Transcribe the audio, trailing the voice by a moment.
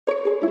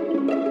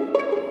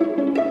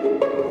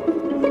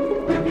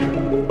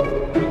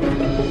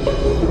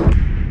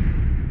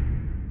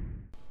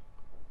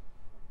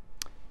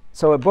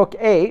So at book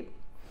 8,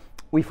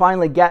 we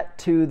finally get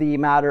to the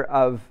matter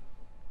of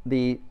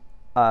the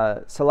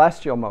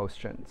celestial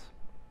motions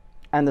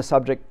and the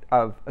subject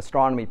of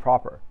astronomy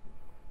proper.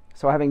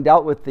 So having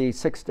dealt with the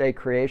 6th-day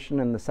creation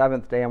and the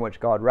 7th day on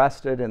which God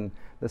rested and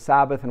the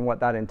Sabbath and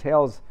what that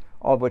entails,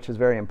 all of which is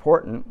very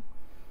important,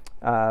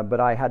 but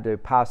I had to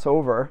pass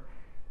over,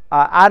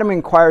 Adam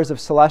inquires of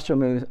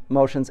celestial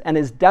motions and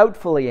is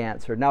doubtfully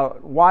answered. Now,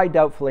 why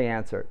doubtfully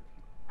answered?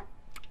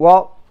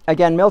 Well,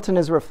 again, Milton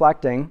is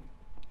reflecting,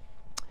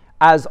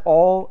 as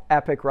all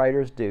epic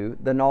writers do,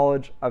 the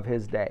knowledge of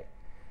his day.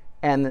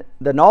 And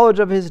the knowledge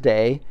of his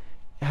day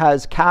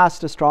has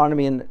cast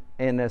astronomy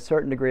in a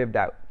certain degree of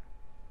doubt.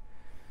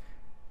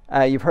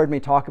 You've heard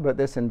me talk about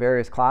this in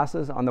various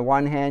classes. On the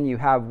one hand, you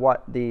have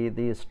what the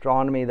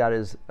astronomy that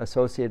is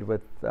associated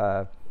with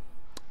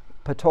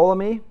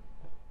Ptolemy,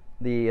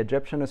 the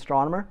Egyptian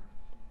astronomer,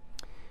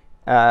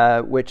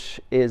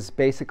 which is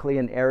basically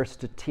an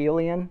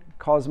Aristotelian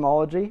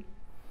cosmology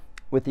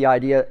with the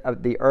idea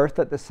of the Earth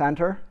at the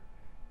center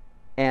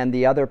and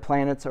the other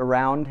planets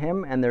around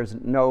him, and there's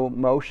no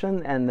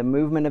motion, and the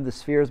movement of the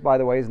spheres, by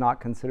the way, is not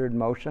considered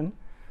motion.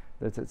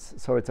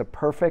 So it's a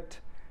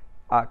perfect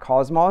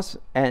cosmos,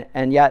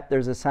 and yet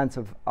there's a sense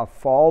of a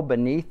fall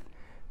beneath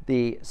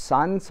the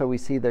sun. So we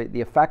see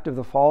the effect of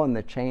the fall and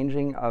the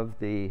changing of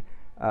the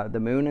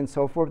moon and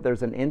so forth.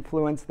 There's an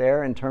influence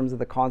there in terms of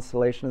the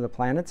constellation of the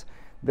planets.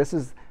 This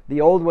is the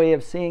old way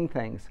of seeing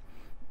things.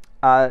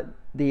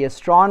 The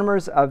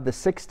astronomers of the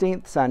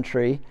 16th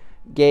century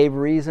gave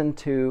reason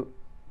to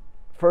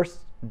first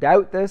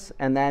doubt this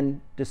and then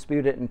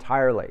dispute it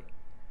entirely.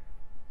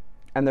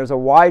 And there's a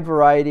wide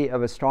variety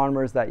of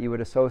astronomers that you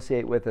would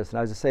associate with this. And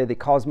as I say, the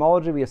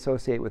cosmology we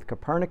associate with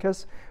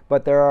Copernicus,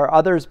 but there are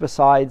others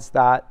besides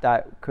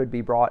that could be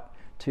brought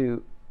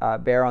to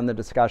bear on the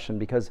discussion,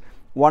 because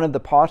one of the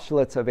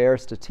postulates of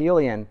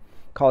Aristotelian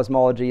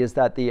cosmology is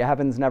that the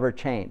heavens never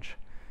change.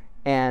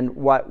 And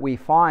what we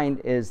find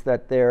is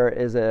that there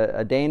is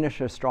a Danish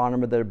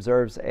astronomer that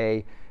observes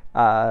a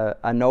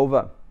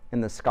nova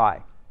in the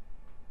sky,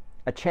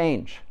 a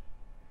change.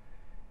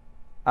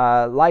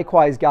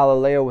 Likewise,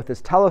 Galileo with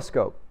his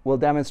telescope will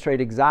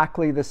demonstrate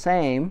exactly the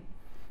same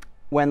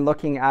when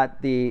looking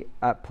at the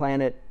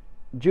planet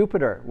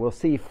Jupiter. We'll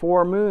see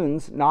 4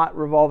 moons not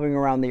revolving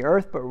around the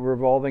Earth, but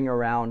revolving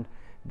around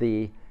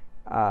the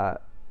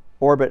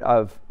orbit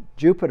of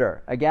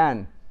Jupiter.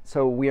 Again,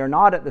 so we are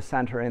not at the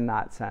center in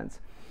that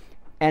sense.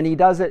 And he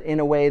does it in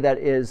a way that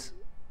is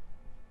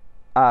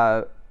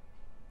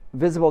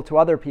visible to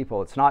other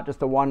people. It's not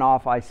just a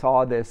one-off, I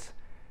saw this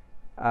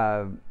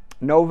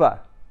nova,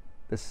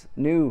 this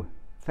new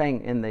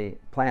thing in the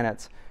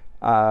planets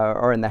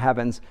or in the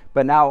heavens,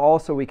 but now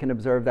also we can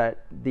observe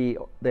that the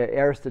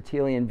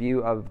Aristotelian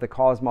view of the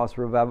cosmos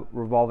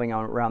revolving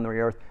around the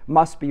Earth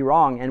must be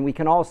wrong, and we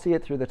can all see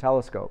it through the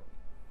telescope.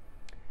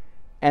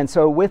 And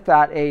so with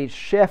that, a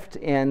shift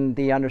in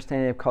the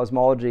understanding of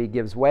cosmology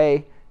gives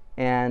way,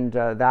 and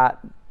that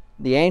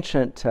the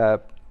ancient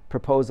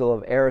proposal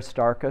of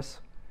Aristarchus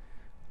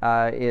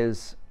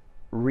is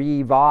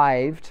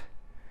revived,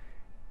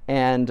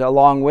 and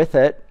along with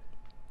it,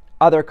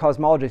 other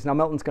cosmologies. Now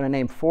Milton's going to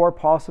name 4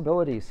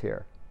 possibilities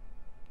here,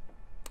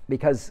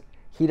 because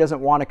he doesn't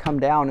want to come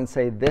down and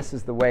say this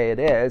is the way it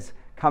is,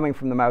 coming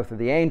from the mouth of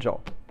the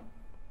angel,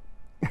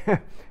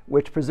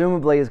 which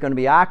presumably is going to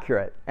be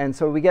accurate. And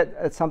so we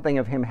get something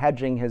of him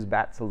hedging his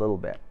bets a little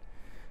bit.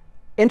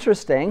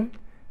 Interesting,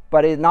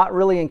 but it's not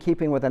really in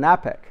keeping with an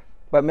epic.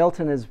 But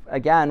Milton is,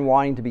 again,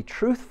 wanting to be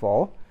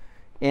truthful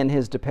in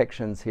his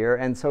depictions here,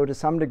 and so to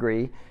some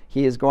degree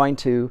he is going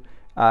to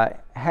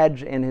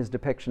hedge in his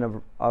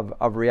depiction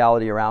of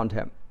reality around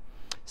him.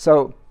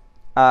 So,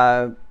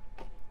 and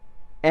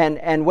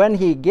when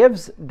he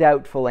gives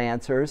doubtful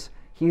answers,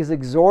 he is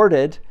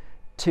exhorted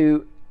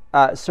to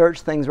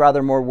search things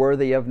rather more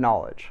worthy of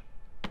knowledge,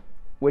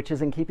 which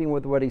is in keeping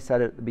with what he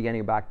said at the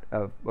beginning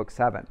of book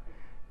 7.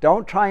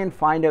 Don't try and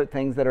find out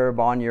things that are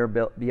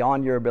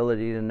beyond your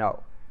ability to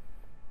know.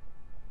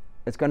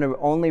 It's going to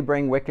only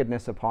bring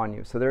wickedness upon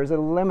you. So there's a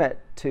limit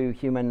to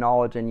human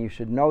knowledge, and you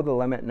should know the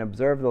limit and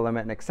observe the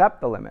limit and accept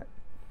the limit.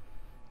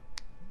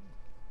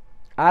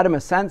 Adam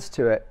assents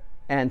to it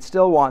and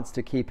still wants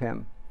to keep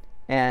him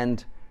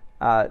and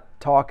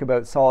talk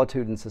about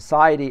solitude and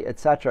society,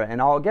 etc.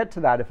 And I'll get to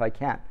that if I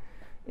can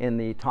in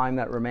the time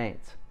that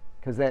remains,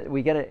 because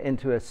we get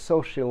into a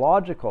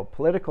sociological,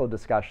 political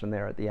discussion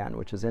there at the end,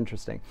 which is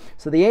interesting.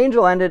 So the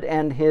angel ended,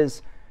 and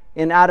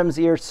in Adam's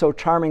ear so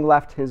charming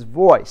left his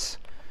voice.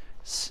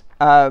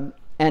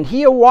 And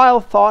he a while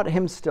thought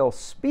him still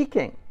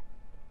speaking,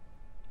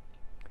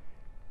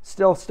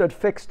 still stood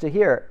fixed to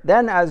hear.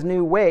 Then as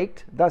new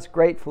waked, thus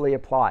gratefully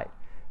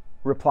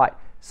replied.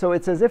 So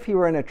it's as if he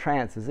were in a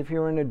trance, as if he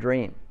were in a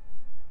dream.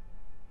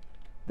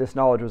 This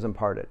knowledge was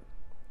imparted.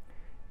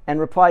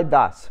 And replied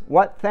thus,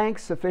 what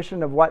thanks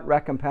sufficient, of what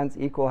recompense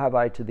equal have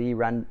I to thee,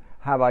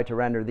 have I to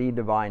render thee,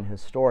 divine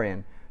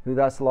historian, who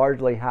thus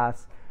largely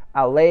hast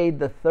allayed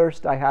the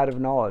thirst I had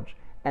of knowledge,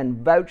 and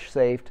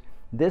vouchsafed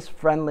this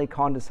friendly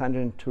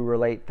condescension to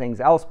relate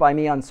things else by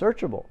me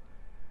unsearchable,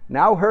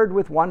 now heard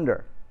with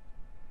wonder,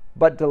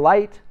 but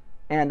delight,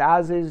 and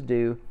as is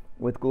due,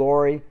 with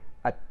glory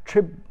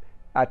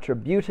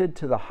attributed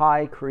to the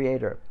high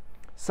Creator.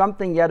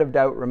 Something yet of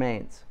doubt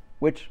remains,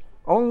 which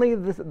only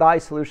thy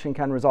solution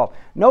can resolve.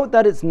 Note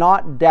that it's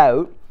not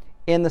doubt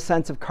in the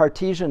sense of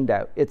Cartesian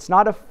doubt. It's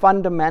not a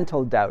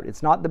fundamental doubt.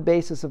 It's not the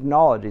basis of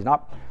knowledge. He's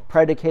not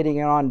predicating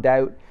it on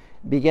doubt,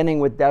 beginning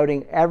with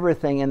doubting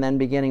everything and then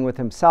beginning with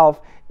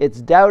himself. It's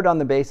doubt on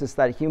the basis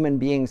that human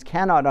beings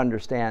cannot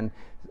understand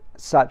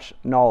such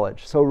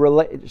knowledge. So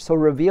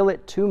reveal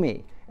it to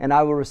me, and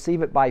I will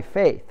receive it by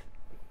faith.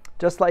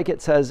 Just like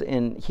it says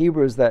in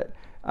Hebrews that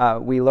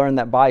we learn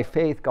that by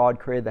faith God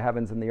created the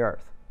heavens and the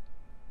earth.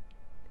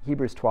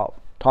 Hebrews 12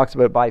 talks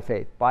about it by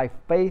faith. By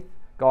faith,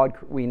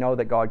 we know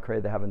that God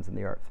created the heavens and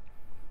the earth.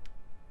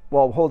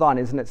 Well, hold on,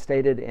 isn't it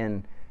stated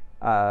in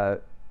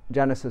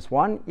Genesis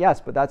 1? Yes,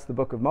 but that's the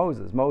book of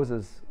Moses.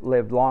 Moses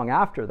lived long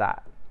after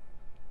that.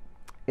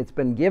 It's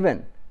been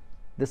given.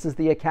 This is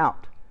the account.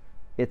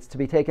 It's to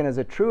be taken as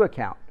a true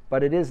account,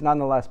 but it is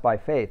nonetheless by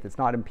faith. It's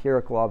not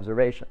empirical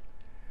observation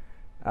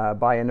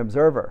by an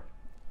observer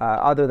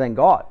other than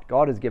God.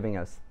 God is giving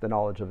us the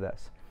knowledge of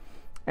this.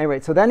 Anyway,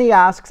 so then he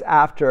asks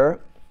after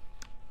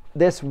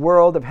this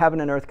world of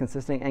heaven and earth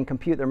consisting, and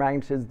compute their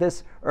magnitudes,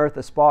 this earth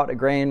a spot, a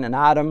grain, an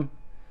atom,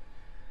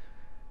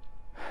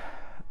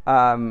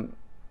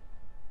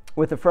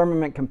 with the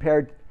firmament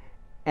compared,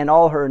 and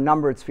all her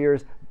numbered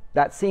spheres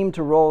that seem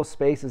to roll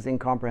spaces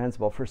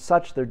incomprehensible. For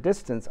such their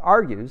distance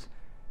argues,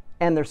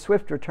 and their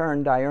swift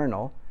return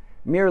diurnal,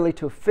 merely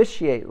to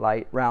officiate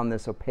light round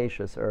this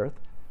opacious earth,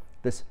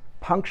 this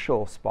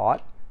punctual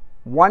spot,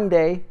 one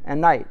day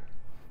and night.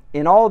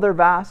 In all their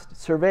vast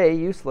survey,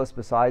 useless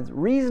besides,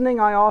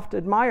 reasoning I oft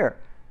admire,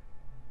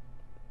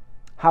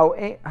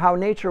 how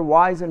nature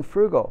wise and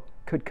frugal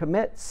could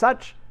commit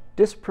such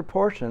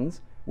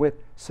disproportions with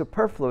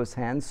superfluous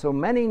hands, so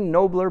many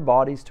nobler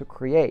bodies to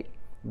create,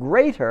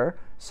 greater,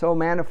 so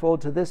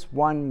manifold to this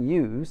one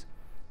use,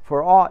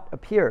 for aught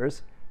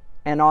appears,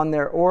 and on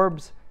their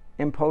orbs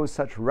impose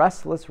such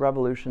restless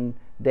revolution,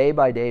 day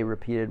by day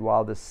repeated,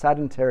 while the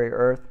sedentary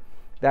earth,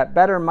 that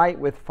better might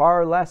with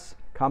far less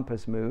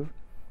compass move,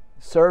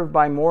 served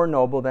by more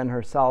noble than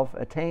herself,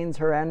 attains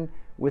her end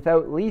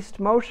without least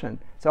motion.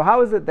 So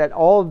how is it that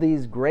all of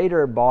these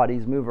greater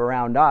bodies move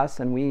around us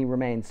and we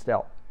remain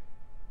still?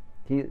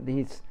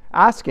 He's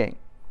asking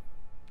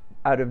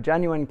out of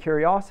genuine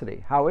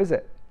curiosity, how is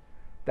it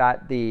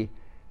that the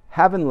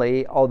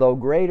heavenly, although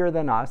greater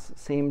than us,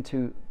 seem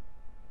to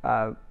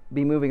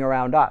be moving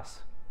around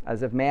us,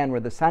 as if man were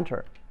the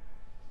center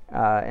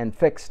and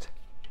fixed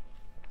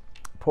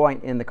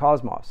point in the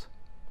cosmos?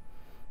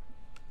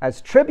 As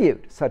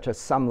tribute, such a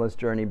sumless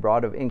journey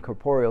brought of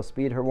incorporeal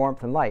speed, her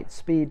warmth and light,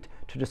 speed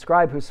to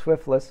describe whose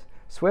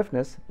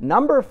swiftness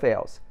number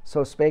fails,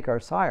 so spake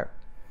our sire.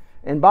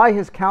 And by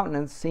his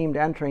countenance seemed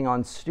entering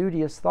on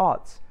studious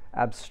thoughts,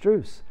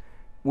 abstruse,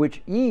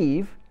 which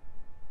Eve,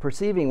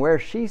 perceiving where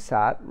she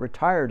sat,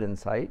 retired in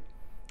sight,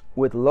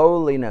 with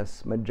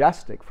lowliness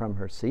majestic from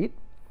her seat,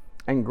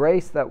 and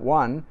grace that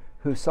one,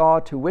 who saw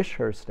to wish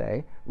her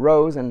stay,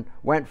 rose and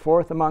went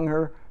forth among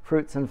her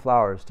fruits and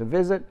flowers, to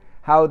visit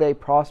how they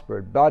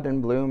prospered, bud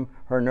and bloom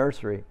her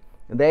nursery.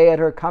 They at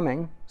her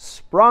coming,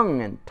 sprung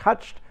and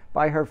touched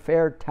by her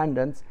fair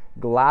tendance,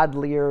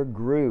 gladlier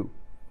grew.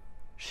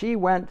 She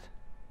went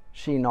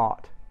she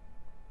not.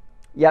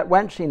 Yet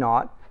went she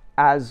not,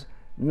 as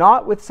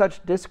not with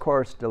such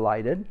discourse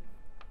delighted,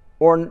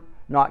 or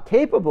not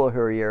capable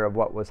her ear of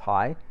what was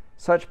high,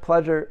 such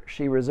pleasure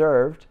she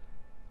reserved,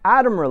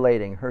 Adam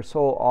relating her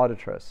sole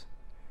auditress.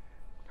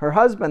 Her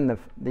husband,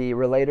 the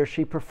relator,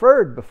 she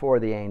preferred before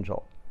the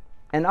angel,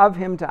 and of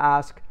him to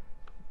ask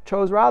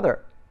chose rather.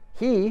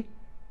 He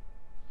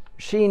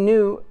she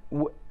knew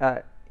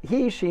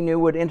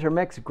would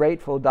intermix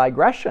grateful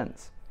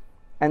digressions,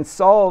 and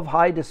solve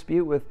high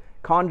dispute with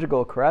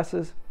conjugal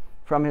caresses.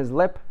 From his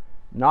lip,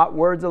 not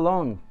words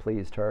alone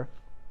pleased her.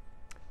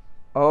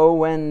 Oh,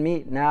 when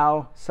meet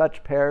now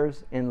such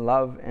pairs in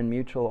love and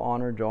mutual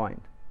honor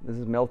joined. This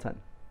is Milton.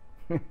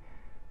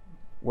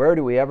 Where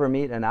do we ever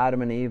meet an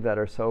Adam and Eve that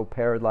are so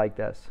paired like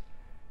this?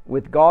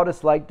 With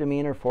goddess-like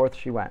demeanor forth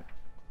she went,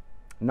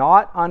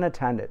 not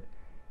unattended,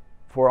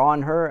 for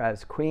on her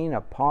as queen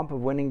a pomp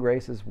of winning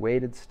graces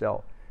waited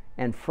still,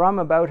 and from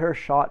about her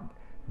shot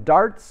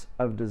darts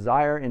of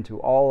desire into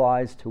all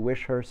eyes to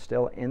wish her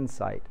still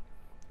insight.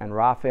 And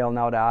Raphael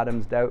now to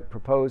Adam's doubt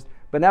proposed,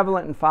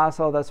 benevolent and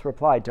facile thus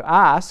replied, to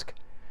ask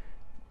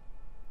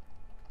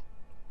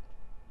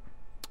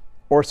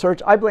or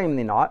search I blame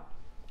thee not,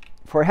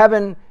 for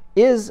heaven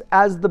is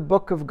as the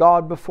book of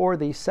God before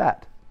thee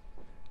set,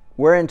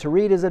 wherein to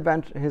read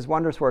his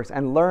wondrous works,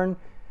 and learn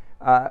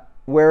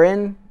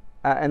learn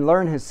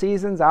his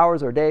seasons,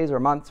 hours, or days, or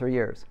months, or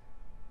years.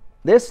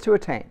 This to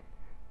attain,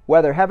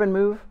 whether heaven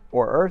move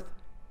or earth,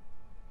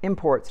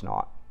 imports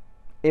not,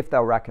 if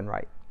thou reckon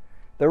right.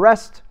 The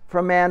rest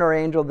from man or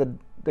angel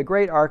the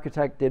great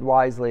architect did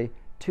wisely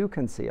to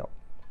conceal,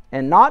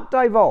 and not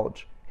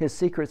divulge his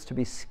secrets to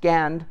be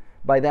scanned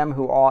by them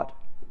who ought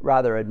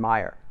rather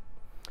admire.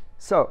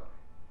 So,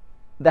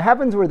 the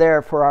heavens were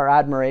there for our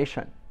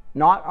admiration,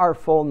 not our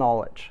full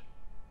knowledge.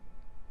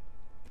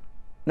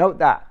 Note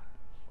that.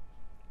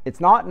 It's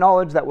not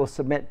knowledge that will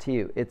submit to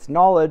you. It's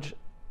knowledge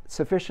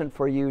sufficient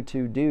for you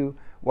to do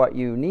what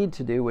you need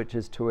to do, which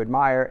is to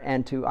admire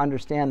and to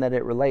understand that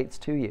it relates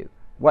to you.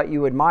 What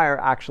you admire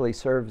actually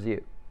serves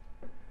you.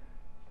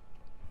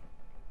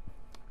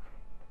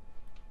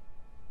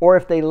 Or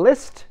if they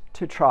list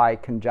to try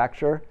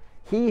conjecture,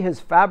 he his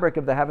fabric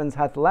of the heavens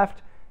hath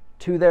left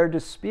to their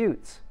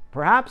disputes,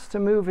 perhaps to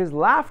move his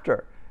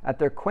laughter at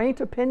their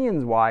quaint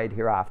opinions wide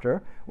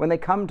hereafter, when they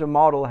come to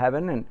model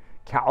heaven and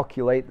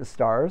calculate the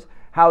stars,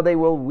 how they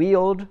will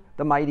wield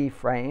the mighty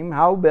frame,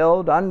 how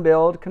build,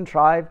 unbuild,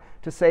 contrive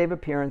to save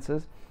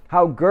appearances,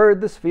 how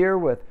gird the sphere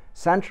with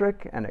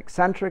centric and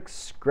eccentric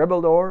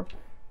scribbled o'er,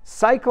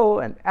 cycle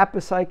and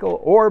epicycle,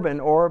 orb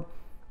and orb,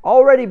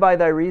 already by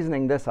thy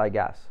reasoning this I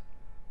guess,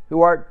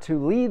 who art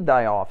to lead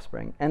thy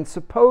offspring, and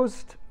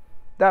supposed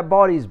that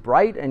bodies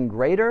bright and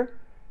greater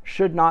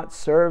should not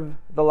serve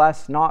the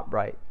less not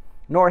bright,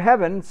 nor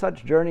heaven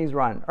such journeys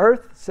run,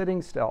 earth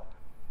sitting still,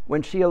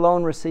 when she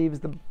alone receives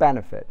the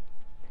benefit.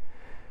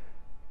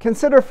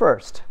 Consider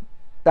first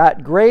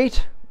that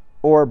great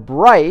or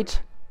bright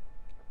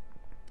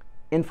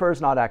infers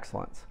not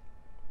excellence.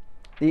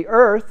 The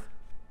earth,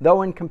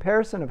 though in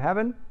comparison of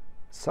heaven,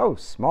 so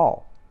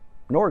small,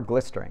 nor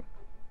glistering,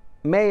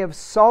 may of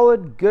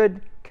solid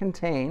good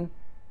contain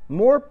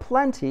more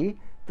plenty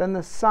than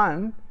the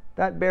sun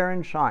that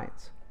barren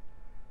shines,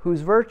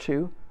 whose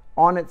virtue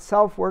on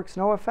itself works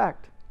no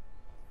effect.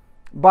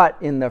 But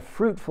in the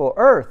fruitful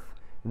earth,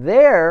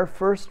 there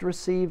first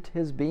received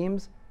his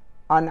beams,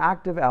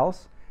 unactive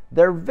else,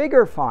 their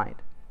vigor find.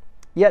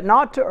 Yet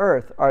not to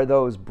earth are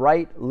those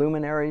bright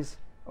luminaries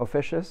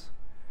officious,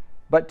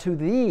 but to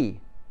thee,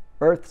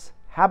 earth's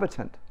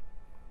habitant.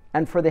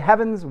 And for the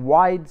heaven's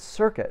wide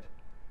circuit,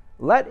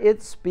 let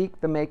it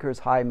speak the Maker's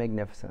high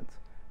magnificence,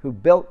 who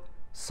built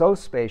so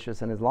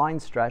spacious and his line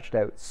stretched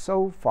out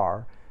so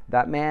far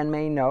that man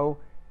may know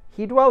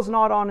he dwells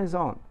not on his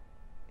own,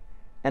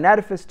 an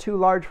edifice too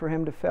large for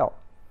him to fill,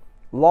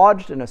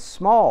 lodged in a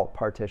small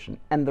partition,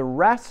 and the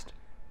rest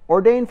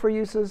ordained for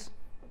uses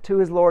to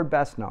his Lord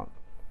best known.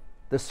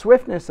 The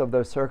swiftness of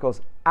those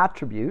circles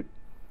attribute,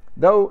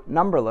 though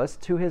numberless,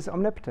 to his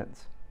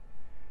omnipotence,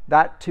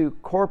 that to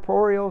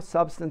corporeal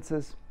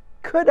substances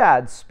could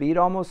add speed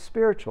almost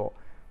spiritual.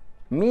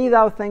 Me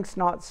thou thinkst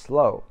not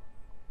slow,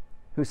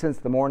 who since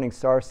the morning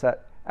star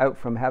set out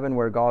from heaven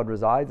where God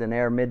resides, and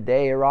ere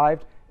midday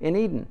arrived in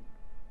Eden,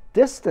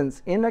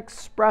 distance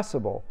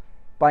inexpressible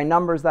by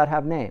numbers that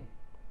have name.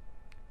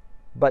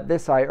 But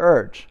this I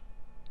urge,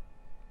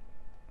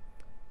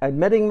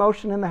 admitting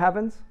motion in the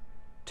heavens,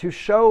 to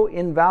show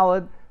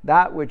invalid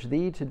that which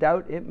thee to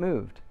doubt it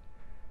moved.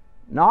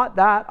 Not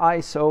that I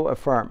so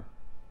affirm,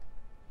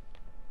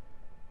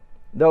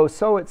 though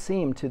so it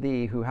seem to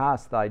thee who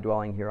hast thy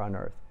dwelling here on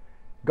earth.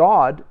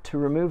 God, to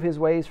remove his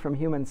ways from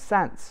human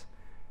sense,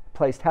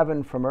 placed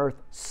heaven from earth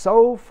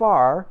so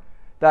far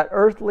that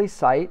earthly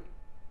sight,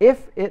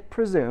 if it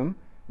presume,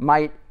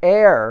 might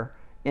err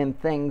in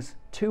things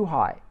too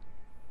high,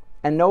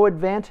 and no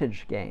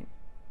advantage gain.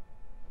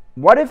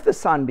 What if the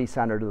sun be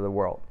centered of the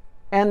world,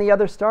 and the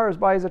other stars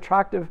by his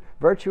attractive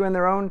virtue in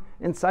their own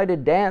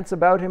incited dance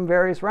about him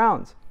various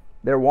rounds,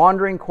 their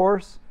wandering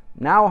course,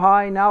 now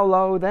high, now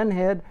low, then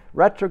hid,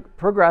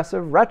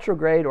 progressive,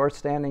 retrograde, or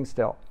standing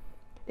still?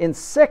 In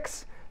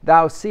six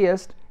thou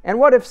seest, and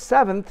what if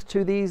seventh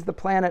to these the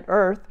planet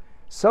earth,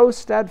 so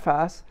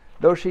steadfast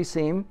though she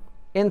seem,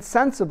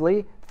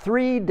 insensibly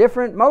three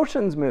different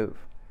motions move?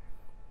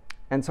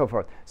 And so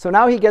forth. So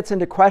now he gets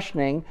into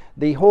questioning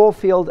the whole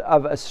field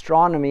of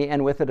astronomy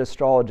and with it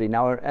astrology.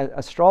 Now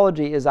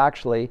astrology is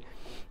actually,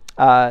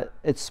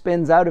 it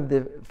spins out of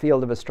the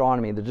field of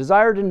astronomy. The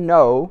desire to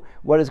know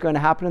what is going to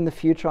happen in the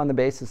future on the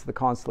basis of the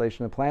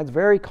constellation of planets,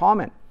 very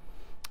common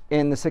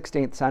in the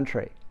 16th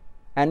century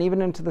and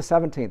even into the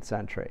 17th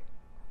century,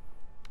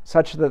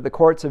 such that the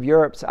courts of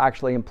Europe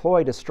actually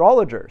employed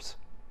astrologers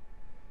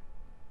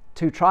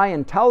to try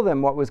and tell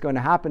them what was going to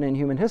happen in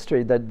human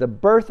history, that the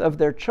birth of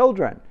their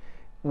children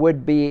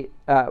would be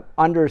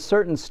under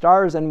certain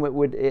stars, and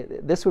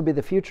this would be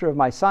the future of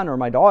my son or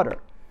my daughter.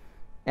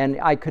 And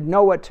I could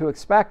know what to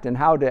expect and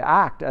how to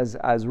act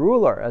as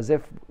ruler, as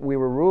if we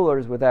were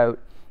rulers without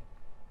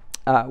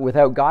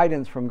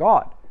guidance from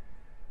God.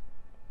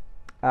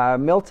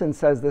 Milton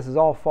says this is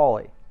all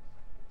folly.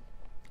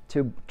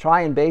 To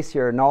try and base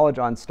your knowledge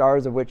on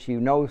stars of which you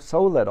know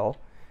so little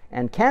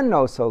and can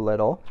know so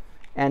little,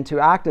 and to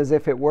act as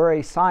if it were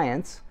a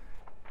science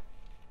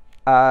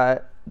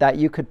that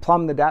you could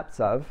plumb the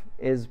depths of,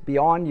 is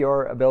beyond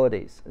your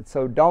abilities. And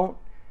so don't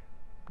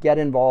get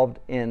involved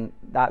in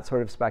that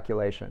sort of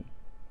speculation.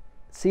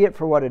 See it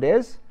for what it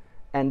is,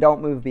 and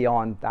don't move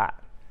beyond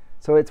that.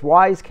 So it's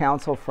wise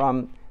counsel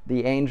from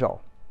the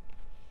angel.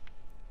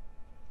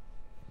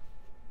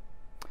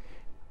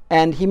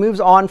 And he moves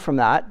on from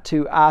that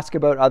to ask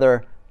about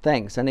other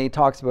things. And he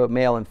talks about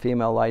male and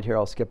female light here.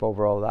 I'll skip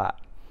over all that.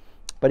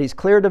 But he's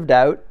cleared of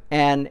doubt,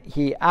 and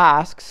he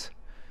asks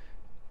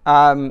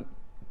about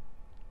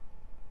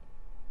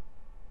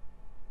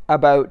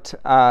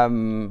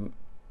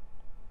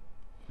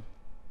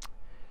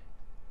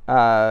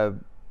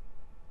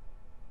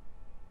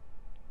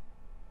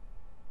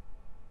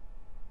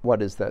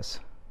what is this?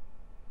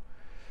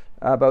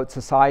 About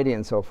society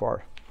and so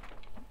forth.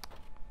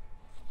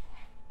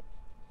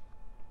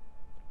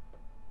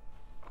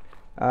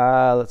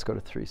 Let's go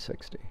to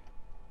 360.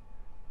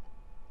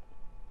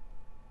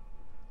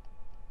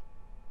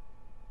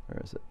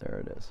 Where is it?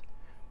 There it is.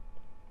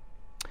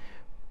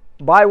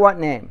 By what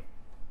name?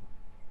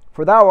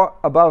 For thou art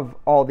above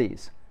all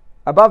these,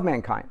 above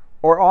mankind,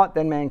 or aught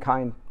than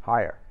mankind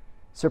higher,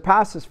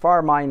 surpasses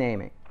far my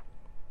naming.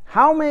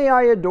 How may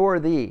I adore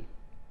thee,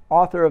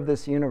 author of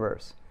this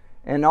universe,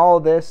 and all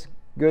this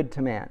good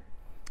to man,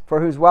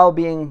 for whose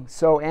well-being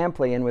so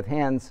amply and with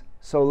hands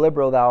so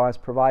liberal thou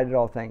hast provided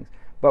all things?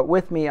 But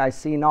with me I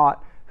see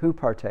not who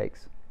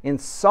partakes. In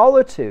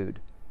solitude,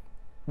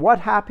 what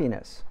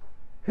happiness?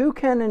 Who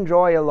can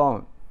enjoy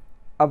alone?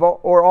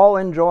 Or all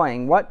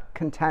enjoying, what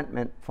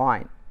contentment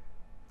find?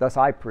 Thus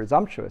I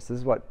presumptuous. This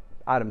is what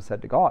Adam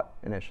said to God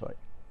initially.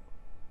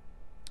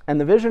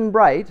 And the vision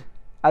bright,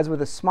 as with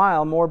a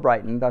smile more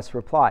brightened, thus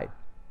replied,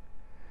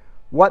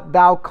 what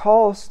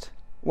callest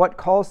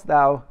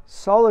thou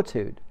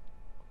solitude?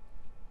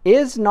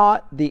 Is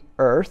not the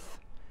earth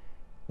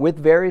with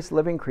various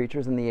living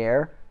creatures in the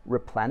air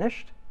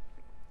replenished?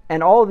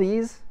 And all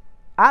these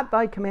at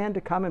thy command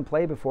to come and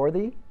play before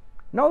thee?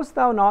 Knowest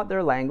thou not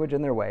their language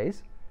and their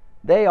ways?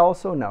 They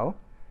also know,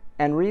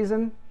 and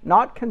reason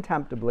not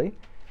contemptibly.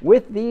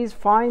 With these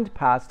find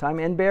pastime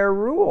and bear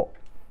rule.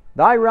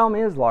 Thy realm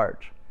is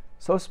large.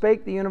 So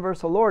spake the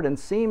universal Lord, and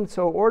seemed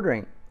so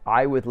ordering.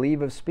 I with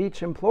leave of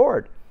speech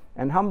implored,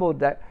 and humble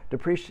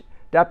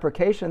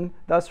deprecation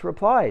thus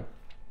replied.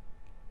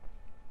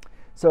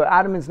 So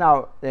Adam is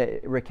now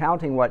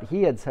recounting what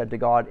he had said to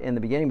God in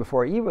the beginning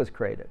before Eve was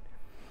created,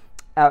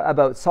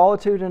 about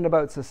solitude and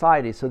about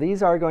society. So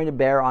these are going to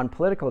bear on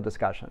political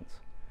discussions.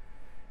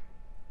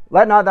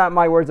 Let not that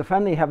my words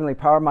offend thee, heavenly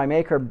power, my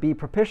maker, be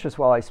propitious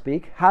while I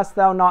speak. Hast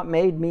thou not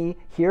made me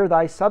here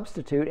thy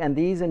substitute, and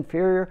these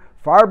inferior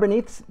far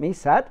beneath me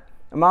set?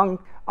 Among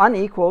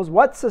unequals,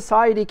 what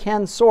society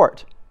can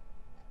sort?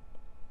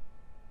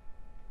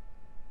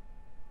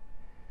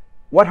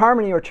 What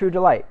harmony or true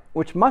delight,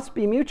 which must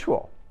be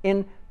mutual,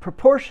 in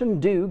proportion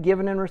due,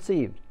 given and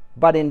received.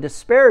 But in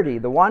disparity,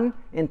 the one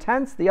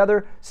intense, the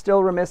other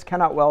still remiss,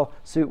 cannot well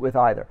suit with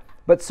either,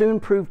 but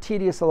soon prove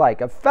tedious alike.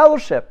 Of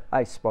fellowship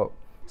I spoke,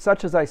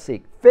 such as I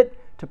seek, fit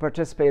to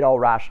participate all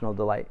rational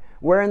delight,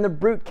 wherein the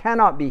brute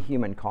cannot be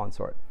human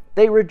consort.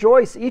 They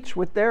rejoice each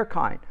with their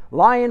kind,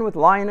 lion with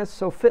lioness,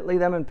 so fitly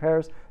them in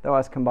pairs thou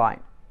hast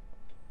combined.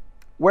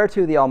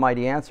 Whereto the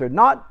Almighty answered,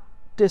 not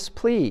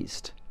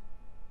displeased.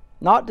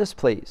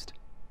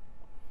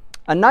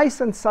 A nice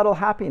and subtle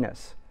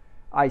happiness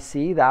I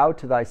see thou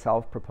to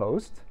thyself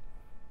proposed.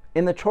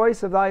 In the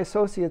choice of thy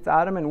associates,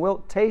 Adam, and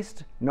wilt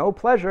taste no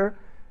pleasure,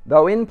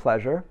 though in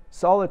pleasure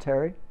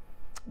solitary.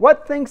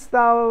 What thinkst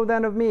thou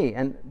then of me,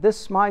 and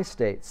this my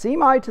state?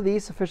 Seem I to thee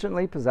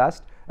sufficiently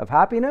possessed of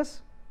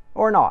happiness,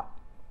 or not?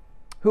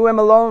 Who am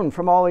alone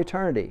from all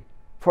eternity,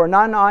 for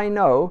none I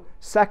know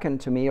second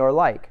to me or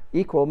like,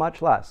 equal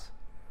much less.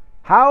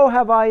 How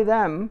have I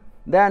them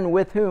then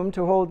with whom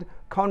to hold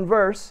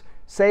converse,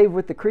 save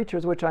with the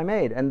creatures which I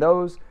made, and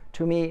those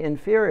to me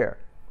inferior?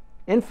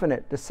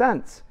 Infinite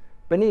descents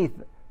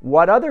beneath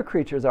what other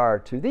creatures are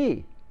to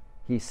thee?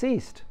 He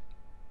ceased.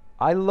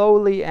 I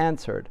lowly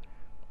answered,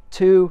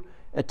 to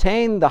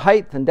attain the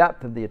height and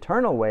depth of the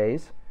eternal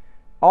ways,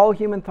 all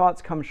human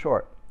thoughts come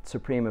short.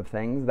 Supreme of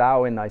things,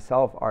 thou in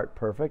thyself art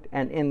perfect,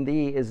 and in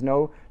thee is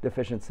no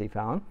deficiency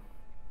found.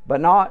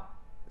 But not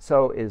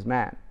so is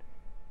man.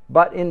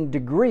 But in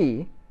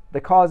degree,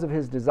 the cause of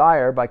his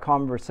desire by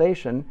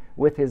conversation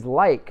with his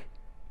like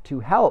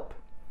to help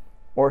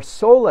or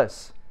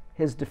solace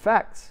his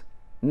defects.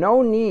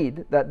 No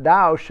need that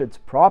thou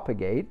shouldst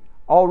propagate,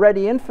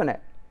 already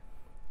infinite,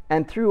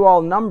 and through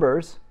all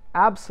numbers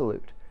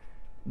absolute,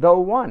 though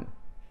one.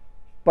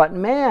 But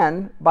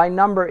man by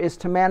number is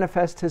to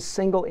manifest his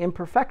single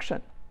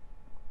imperfection,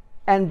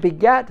 and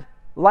beget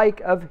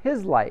like of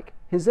his like,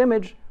 his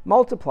image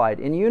multiplied,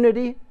 in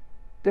unity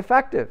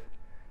defective,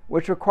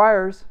 which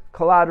requires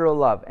collateral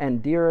love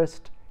and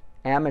dearest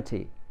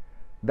amity.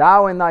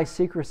 Thou in thy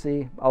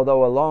secrecy,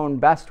 although alone,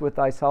 best with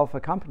thyself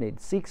accompanied,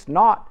 seekst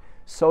not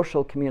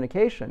social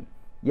communication,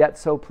 yet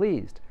so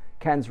pleased,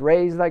 canst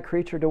raise thy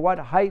creature to what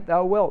height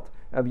thou wilt,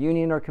 of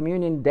union or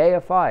communion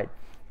deified.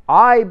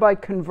 I, by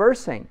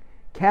conversing,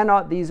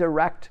 cannot these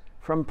erect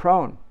from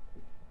prone.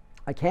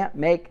 I can't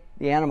make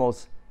the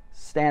animals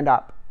stand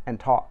up and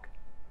talk.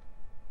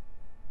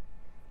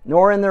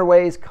 Nor in their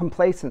ways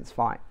complacence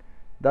find.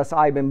 Thus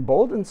I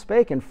emboldened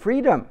spake, and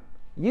freedom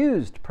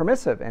used,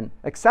 permissive, and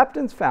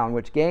acceptance found,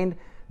 which gained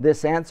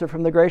this answer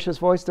from the gracious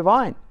voice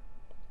divine.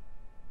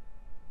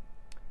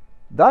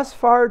 Thus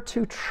far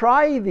to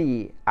try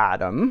thee,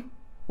 Adam,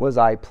 was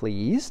I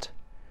pleased,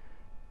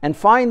 and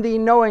find thee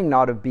knowing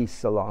not of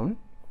beasts alone,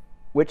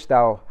 which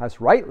thou hast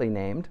rightly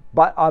named,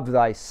 but of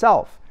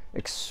thyself,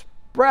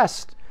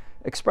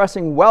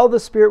 expressing well the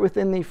spirit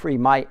within thee free,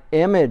 my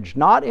image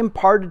not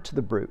imparted to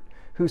the brute,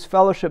 whose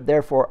fellowship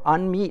therefore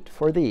unmeet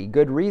for thee.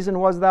 Good reason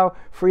was thou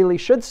freely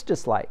shouldst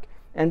dislike,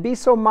 and be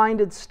so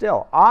minded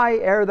still. I,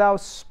 ere thou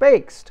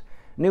spakest,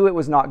 knew it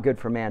was not good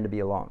for man to be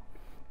alone.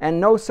 And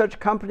no such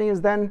company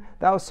as then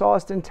thou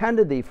sawest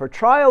intended thee, for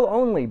trial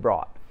only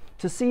brought,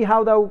 to see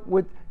how thou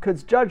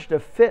couldst judge to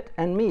fit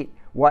and meet.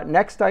 What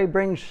next I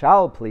bring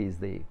shall please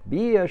thee.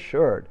 Be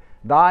assured,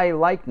 thy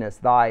likeness,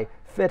 thy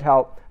fit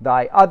help,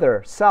 thy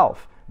other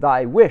self,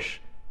 thy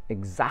wish,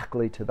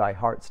 exactly to thy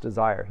heart's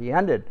desire. He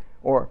ended,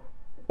 or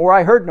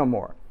I heard no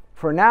more.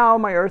 For now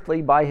my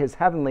earthly, by his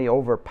heavenly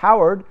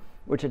overpowered,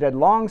 which it had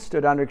long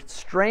stood under,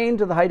 strained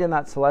to the height in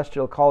that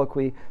celestial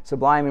colloquy,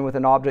 sublime and with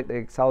an object that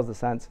excels the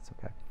sense. It's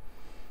okay.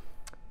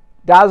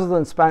 Dazzled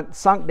and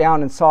sunk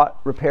down and sought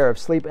repair of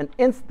sleep, and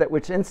that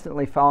which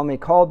instantly fell me,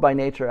 called by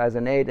nature as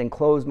an aid, and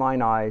closed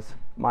mine eyes.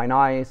 Mine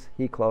eyes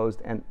he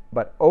closed, and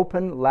but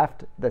open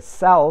left the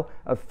cell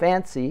of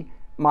fancy,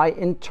 my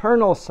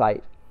internal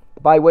sight,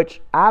 by which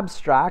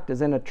abstract,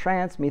 as in a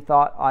trance,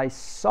 methought I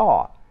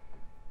saw,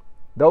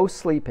 though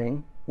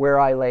sleeping, where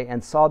I lay,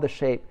 and saw the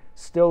shape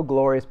still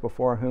glorious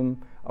before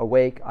whom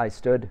awake I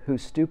stood, who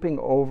stooping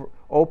over,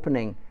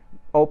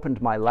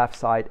 opened my left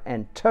side,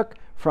 and took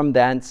from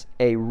thence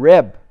a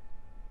rib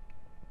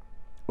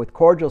with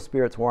cordial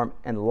spirits warm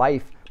and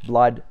life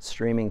blood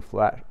streaming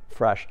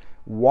fresh.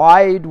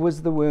 Wide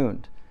was the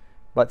wound,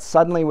 but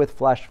suddenly with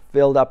flesh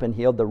filled up and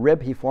healed, the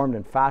rib he formed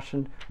and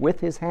fashioned with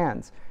his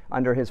hands.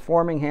 Under his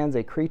forming hands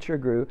a creature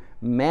grew,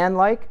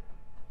 manlike,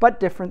 but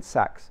different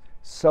sex,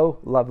 so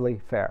lovely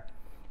fair,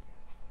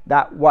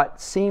 that what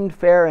seemed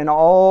fair in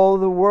all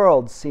the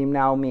world seemed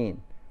now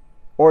mean,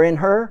 or in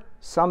her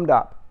summed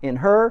up, in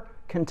her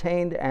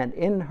contained, and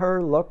in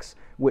her looks,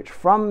 which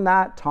from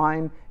that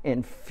time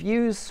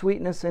infused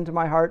sweetness into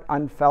my heart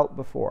unfelt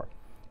before,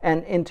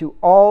 and into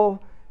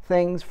all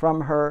things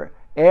from her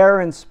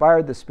air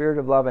inspired the spirit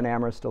of love and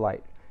amorous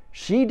delight.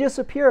 She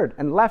disappeared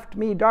and left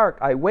me dark.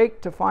 I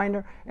waked to find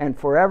her, and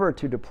forever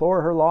to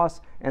deplore her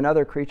loss, and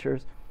other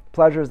creatures'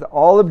 pleasures that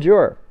all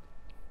abjure.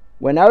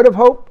 When out of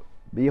hope,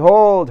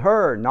 behold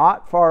her,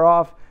 not far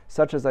off,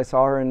 such as I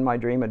saw her in my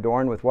dream,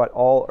 adorned with what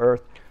all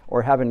earth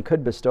or heaven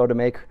could bestow to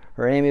make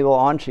her amiable.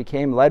 On she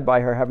came, led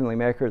by her heavenly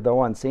maker,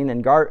 though unseen,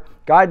 and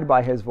guided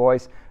by his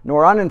voice,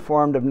 nor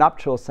uninformed of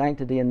nuptial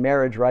sanctity and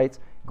marriage rites.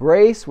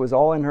 Grace was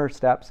all in her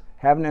steps,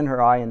 heaven in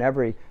her eye, and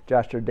every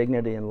gesture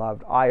dignity and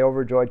love. I,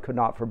 overjoyed, could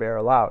not forbear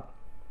aloud,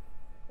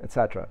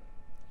 etc.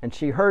 And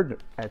she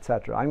heard,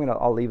 etc.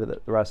 I'll leave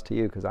the rest to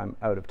you because I'm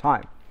out of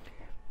time.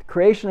 The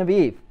creation of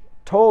Eve,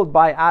 told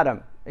by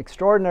Adam.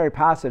 Extraordinary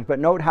passage, but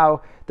note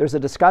how there's a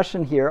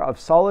discussion here of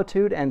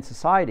solitude and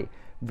society.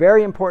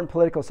 Very important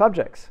political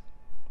subjects.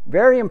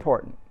 Very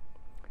important.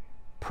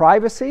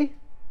 Privacy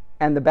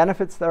and the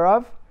benefits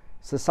thereof.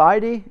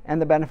 Society and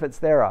the benefits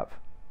thereof.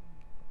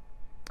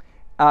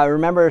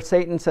 Remember,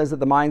 Satan says that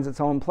the mind's its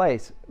own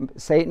place.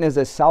 Satan is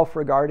a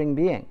self-regarding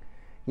being.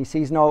 He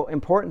sees no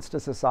importance to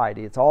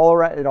society. It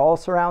all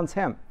surrounds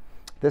him.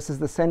 This is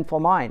the sinful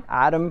mind.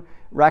 Adam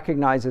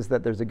recognizes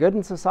that there's a good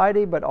in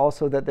society, but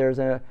also that there's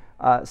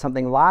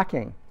something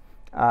lacking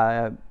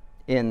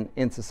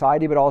in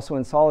society, but also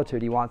in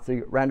solitude. He wants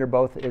to render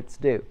both its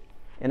due.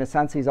 In a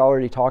sense, he's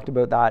already talked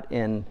about that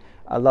in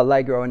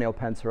L'Allegro and Il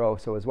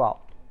Penseroso as well.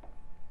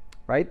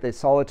 Right? The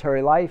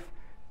solitary life,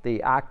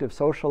 the active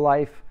social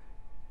life,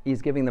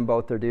 he's giving them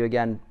both their due.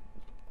 Again,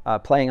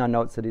 playing on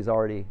notes that he's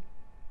already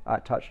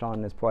touched on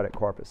in his poetic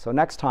corpus. So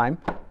next time,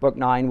 book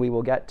 9, we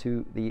will get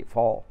to the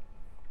fall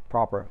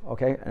proper.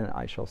 Okay? And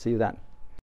I shall see you then.